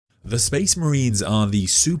The Space Marines are the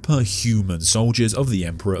superhuman soldiers of the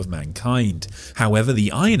Emperor of Mankind. However,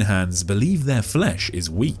 the Iron Hands believe their flesh is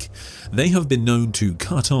weak. They have been known to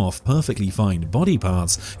cut off perfectly fine body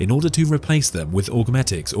parts in order to replace them with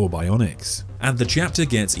augmetics or bionics. And the chapter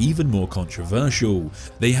gets even more controversial.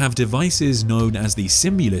 They have devices known as the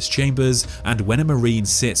Simulus chambers, and when a Marine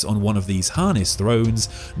sits on one of these harness thrones,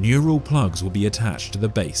 neural plugs will be attached to the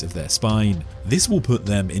base of their spine. This will put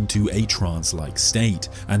them into a trance-like state,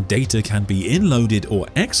 and data can be inloaded or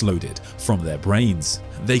exloaded from their brains.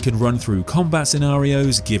 They can run through combat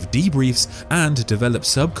scenarios, give debriefs, and develop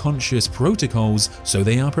subconscious protocols so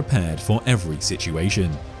they are prepared for every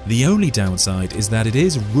situation. The only downside is that it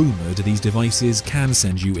is rumoured these devices can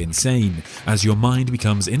send you insane, as your mind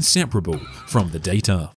becomes inseparable from the data.